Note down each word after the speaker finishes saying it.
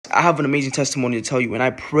I have an amazing testimony to tell you, and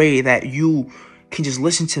I pray that you can just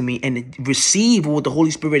listen to me and receive what the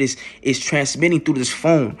Holy Spirit is transmitting through this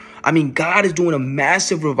phone. I mean, God is doing a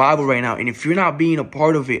massive revival right now. And if you're not being a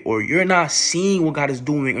part of it, or you're not seeing what God is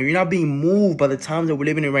doing, or you're not being moved by the times that we're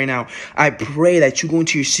living in right now, I pray that you go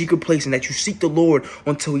into your secret place and that you seek the Lord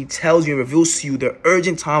until he tells you and reveals to you the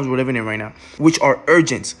urgent times we're living in right now, which are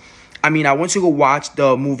urgent. I mean, I went to go watch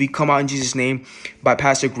the movie Come Out in Jesus' Name by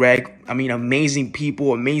Pastor Greg. I mean, amazing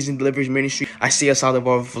people, amazing deliverance ministry. Isaiah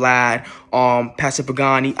Saldivar, Vlad, Pastor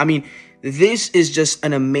Pagani. I mean, this is just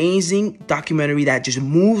an amazing documentary that just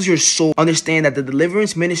moves your soul. Understand that the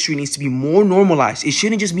deliverance ministry needs to be more normalized. It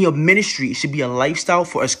shouldn't just be a ministry. It should be a lifestyle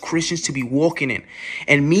for us Christians to be walking in.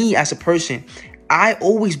 And me as a person, I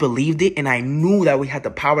always believed it, and I knew that we had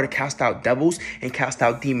the power to cast out devils and cast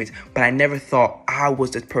out demons, but I never thought I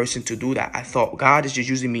was the person to do that. I thought God is just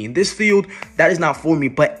using me in this field. That is not for me.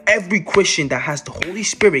 But every Christian that has the Holy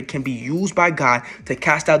Spirit can be used by God to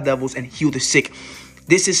cast out devils and heal the sick.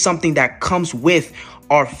 This is something that comes with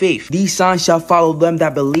our faith. These signs shall follow them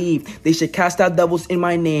that believe. They shall cast out devils in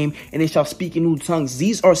my name, and they shall speak in new tongues.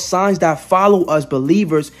 These are signs that follow us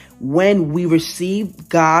believers when we receive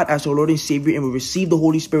God as our Lord and Savior, and we receive the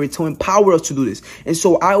Holy Spirit to empower us to do this. And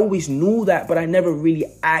so I always knew that, but I never really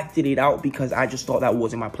acted it out because I just thought that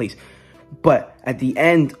wasn't my place. But at the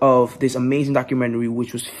end of this amazing documentary,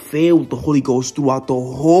 which was filled with the Holy Ghost throughout the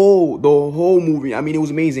whole movie, I mean, it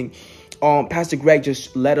was amazing. Pastor Greg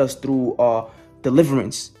just led us through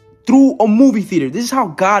deliverance through a movie theater. This is how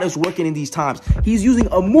God is working in these times. He's using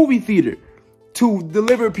a movie theater to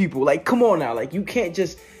deliver people. Like, come on now. Like, you can't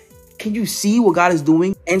just... Can you see what God is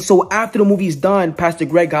doing? And so after the movie is done, Pastor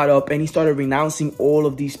Greg got up and he started renouncing all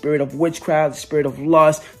of the spirit of witchcraft, the spirit of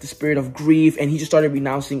lust, the spirit of grief. And he just started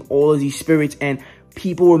renouncing all of these spirits, and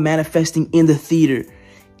people were manifesting in the theater.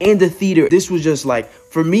 This was just like,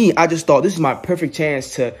 for me, I just thought this is my perfect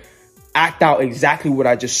chance to act out exactly what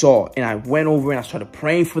I just saw. And I went over and I started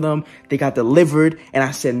praying for them. They got delivered. And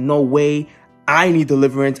I said, no way. I need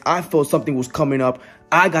deliverance. I felt something was coming up.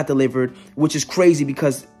 I got delivered, which is crazy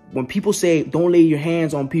because when people say don't lay your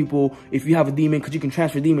hands on people if you have a demon because you can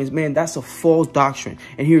transfer demons, man, that's a false doctrine.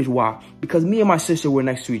 And here's why. Because me and my sister were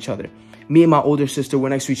next to each other. Me and my older sister were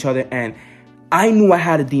next to each other, and I knew I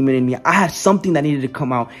had a demon in me. I had something that needed to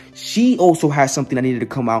come out. She also had something that needed to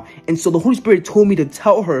come out. And so the Holy Spirit told me to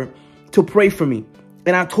tell her to pray for me.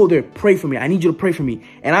 And I told her, pray for me. I need you to pray for me.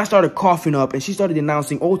 And I started coughing up, and she started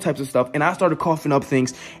denouncing all types of stuff. And I started coughing up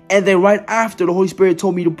things. And then right after, the Holy Spirit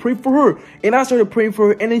told me to pray for her. And I started praying for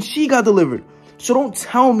her, and then she got delivered. So don't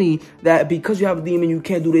tell me that because you have a demon, you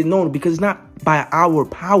can't do this. No, because it's not by our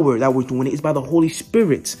power that we're doing it. It's by the Holy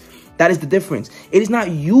Spirit. That is the difference. It is not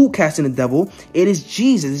you casting the devil. It is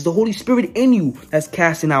Jesus. It's the Holy Spirit in you that's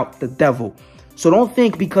casting out the devil. So don't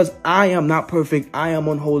think because I am not perfect, I am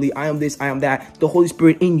unholy, I am this, I am that, the Holy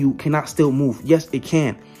Spirit in you cannot still move. Yes, it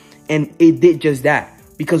can. And it did just that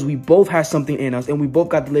because we both had something in us and we both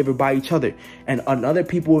got delivered by each other. And other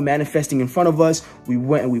people were manifesting in front of us. We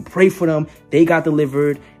went and we prayed for them. They got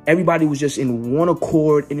delivered. Everybody was just in one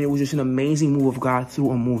accord, and it was just an amazing move of God through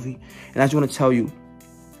a movie. And I just want to tell you,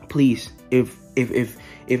 please, if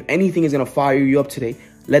anything is going to fire you up today,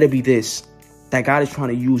 let it be this, that God is trying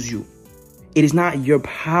to use you. It is not your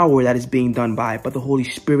power that is being done by, but the Holy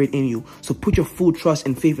Spirit in you. So put your full trust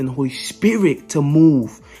and faith in the Holy Spirit to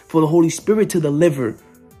move, for the Holy Spirit to deliver,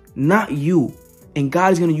 not you. And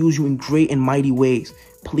God is going to use you in great and mighty ways.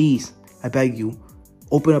 Please, I beg you,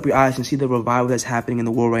 open up your eyes and see the revival that's happening in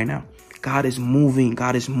the world right now. God is moving.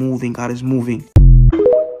 God is moving. God is moving.